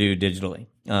hard to do digitally.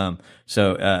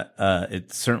 So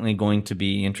it's certainly going to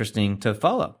be interesting to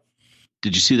follow.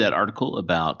 Did you see that article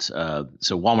about,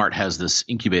 so Walmart has this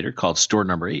incubator called Store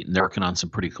Number 8, and they're working on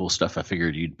some pretty cool stuff. I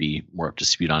figured you'd be more up to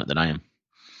speed on it than I am.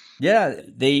 Yeah,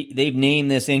 they've named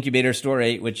this incubator Store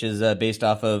 8, which is based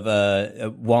off of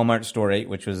Walmart Store 8,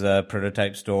 which was a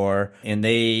prototype store. And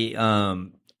they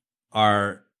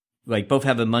are both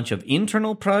have a bunch of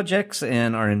internal projects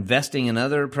and are investing in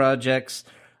other projects.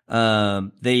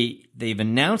 They've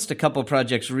announced a couple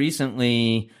projects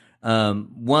recently.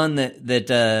 One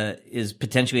that is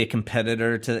potentially a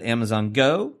competitor to Amazon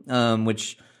Go,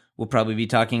 which we'll probably be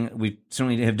talking. We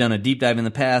certainly have done a deep dive in the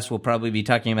past. We'll probably be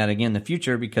talking about it again in the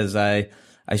future because I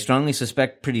strongly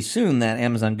suspect pretty soon that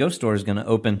Amazon Go store is going to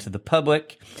open to the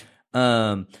public.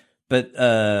 But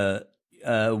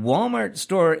Walmart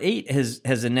Store 8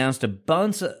 has announced a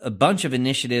bunch of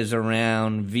initiatives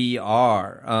around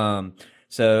VR.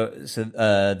 So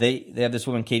they have this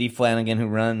woman, Katie Flanagan, who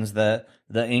runs the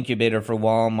incubator for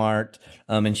Walmart,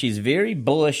 and she's very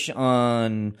bullish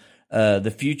on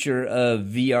the future of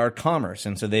VR commerce.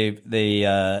 And so they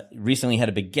recently had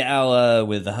a big gala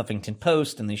with the Huffington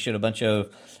Post, and they showed a bunch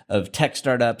of tech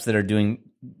startups that are doing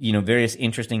various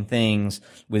interesting things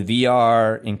with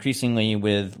VR, increasingly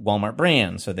with Walmart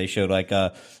brands. So they showed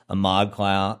a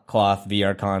ModCloth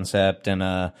VR concept and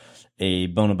a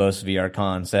Bonobos VR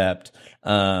concept.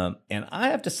 And I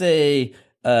have to say,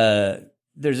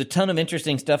 there's a ton of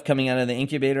interesting stuff coming out of the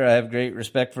incubator. I have great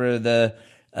respect for the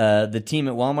team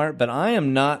at Walmart, but I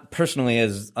am not personally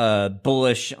as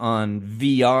bullish on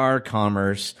VR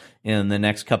commerce in the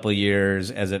next couple of years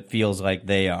as it feels like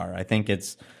they are. I think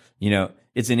it's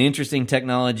an interesting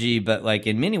technology, but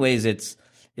in many ways it's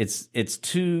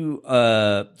too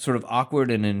sort of awkward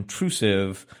and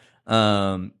intrusive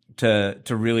to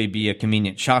really be a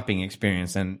convenient shopping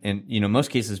experience. And most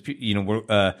cases,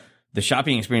 the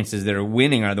shopping experiences that are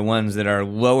winning are the ones that are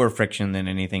lower friction than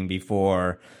anything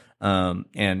before.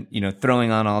 And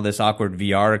throwing on all this awkward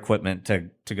VR equipment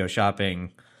to go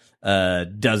shopping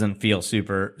doesn't feel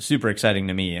super exciting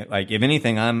to me. If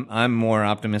anything, I'm more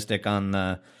optimistic on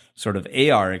the sort of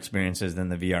AR experiences than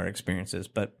the VR experiences.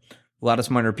 But a lot of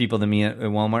smarter people than me at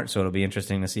Walmart, so it'll be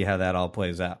interesting to see how that all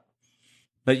plays out.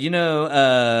 But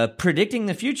predicting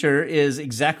the future is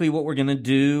exactly what we're going to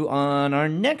do on our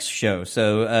next show.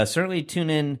 So certainly tune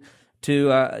in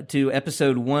to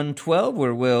episode 112,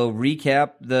 where we'll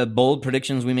recap the bold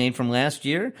predictions we made from last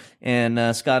year,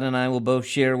 and Scott and I will both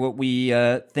share what we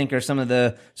think are some of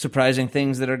the surprising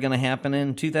things that are going to happen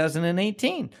in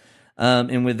 2018.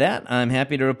 And with that, I'm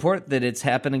happy to report that it's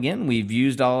happened again. We've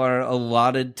used all our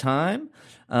allotted time.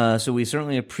 So we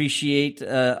certainly appreciate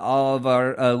all of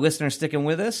our listeners sticking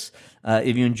with us.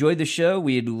 If you enjoyed the show,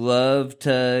 we'd love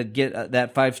to get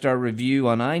that 5-star review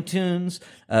on iTunes.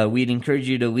 We'd encourage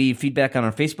you to leave feedback on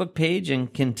our Facebook page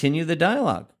and continue the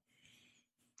dialogue.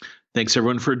 Thanks,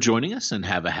 everyone, for joining us, and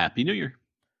have a Happy New Year.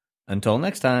 Until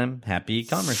next time, happy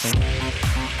commercing.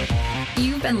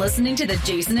 You've been listening to The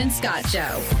Jason and Scott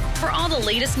Show. For all the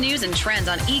latest news and trends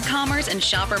on e-commerce and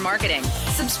shopper marketing,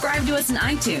 subscribe to us on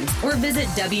iTunes or visit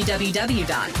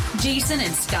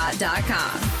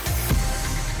www.jasonandscott.com.